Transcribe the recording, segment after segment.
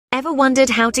Ever wondered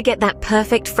how to get that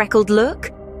perfect freckled look?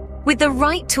 With the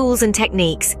right tools and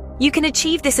techniques, you can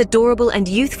achieve this adorable and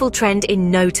youthful trend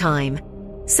in no time.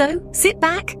 So, sit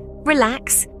back,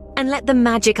 relax, and let the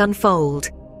magic unfold.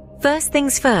 First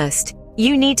things first,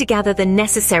 you need to gather the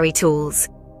necessary tools.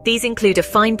 These include a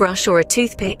fine brush or a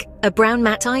toothpick, a brown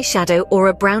matte eyeshadow or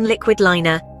a brown liquid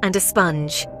liner, and a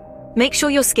sponge. Make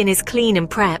sure your skin is clean and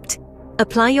prepped.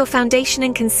 Apply your foundation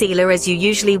and concealer as you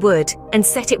usually would, and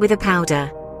set it with a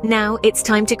powder. Now it's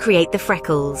time to create the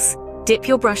freckles. Dip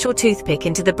your brush or toothpick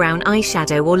into the brown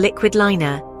eyeshadow or liquid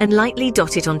liner, and lightly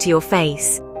dot it onto your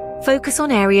face. Focus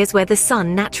on areas where the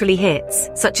sun naturally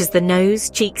hits, such as the nose,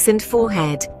 cheeks, and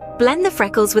forehead. Blend the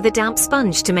freckles with a damp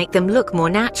sponge to make them look more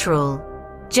natural.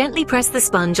 Gently press the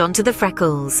sponge onto the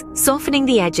freckles, softening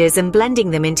the edges and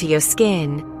blending them into your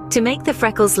skin. To make the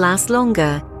freckles last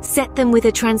longer, set them with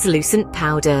a translucent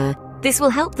powder. This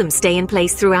will help them stay in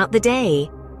place throughout the day.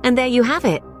 And there you have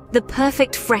it, the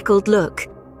perfect freckled look.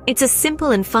 It's a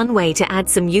simple and fun way to add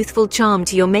some youthful charm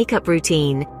to your makeup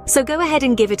routine, so go ahead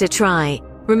and give it a try.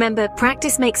 Remember,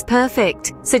 practice makes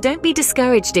perfect, so don't be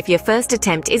discouraged if your first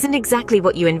attempt isn't exactly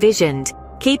what you envisioned.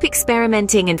 Keep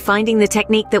experimenting and finding the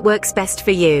technique that works best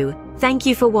for you. Thank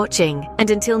you for watching, and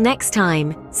until next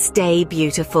time, stay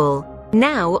beautiful.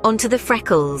 Now onto the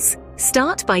freckles.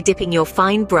 Start by dipping your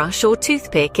fine brush or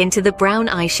toothpick into the brown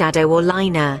eyeshadow or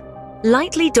liner.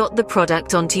 Lightly dot the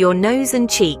product onto your nose and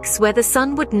cheeks where the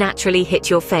sun would naturally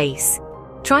hit your face.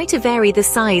 Try to vary the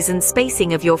size and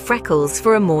spacing of your freckles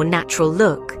for a more natural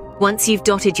look. Once you've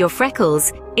dotted your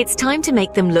freckles, it's time to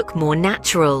make them look more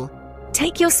natural.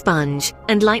 Take your sponge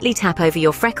and lightly tap over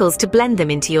your freckles to blend them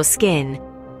into your skin.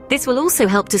 This will also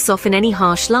help to soften any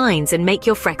harsh lines and make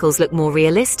your freckles look more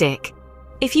realistic.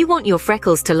 If you want your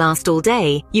freckles to last all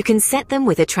day, you can set them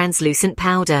with a translucent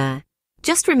powder.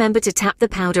 Just remember to tap the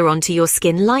powder onto your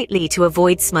skin lightly to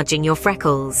avoid smudging your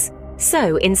freckles.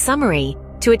 So, in summary,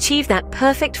 to achieve that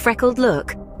perfect freckled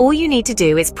look, all you need to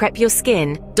do is prep your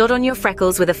skin, dot on your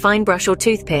freckles with a fine brush or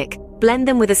toothpick, blend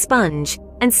them with a sponge,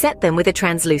 and set them with a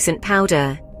translucent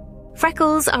powder.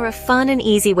 Freckles are a fun and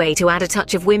easy way to add a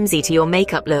touch of whimsy to your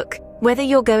makeup look. Whether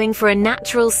you're going for a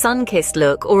natural sun-kissed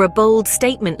look or a bold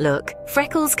statement look,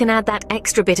 freckles can add that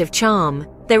extra bit of charm.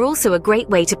 They're also a great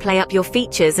way to play up your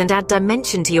features and add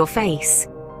dimension to your face.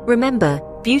 Remember,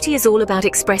 beauty is all about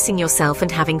expressing yourself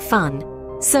and having fun.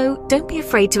 So, don't be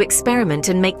afraid to experiment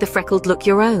and make the freckled look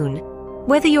your own.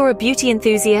 Whether you're a beauty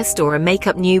enthusiast or a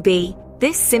makeup newbie,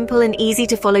 this simple and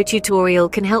easy-to-follow tutorial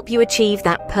can help you achieve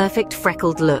that perfect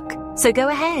freckled look. So go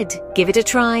ahead, give it a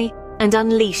try, and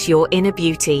unleash your inner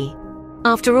beauty.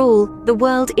 After all, the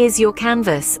world is your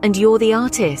canvas and you're the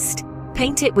artist.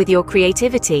 Paint it with your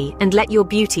creativity and let your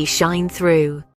beauty shine through.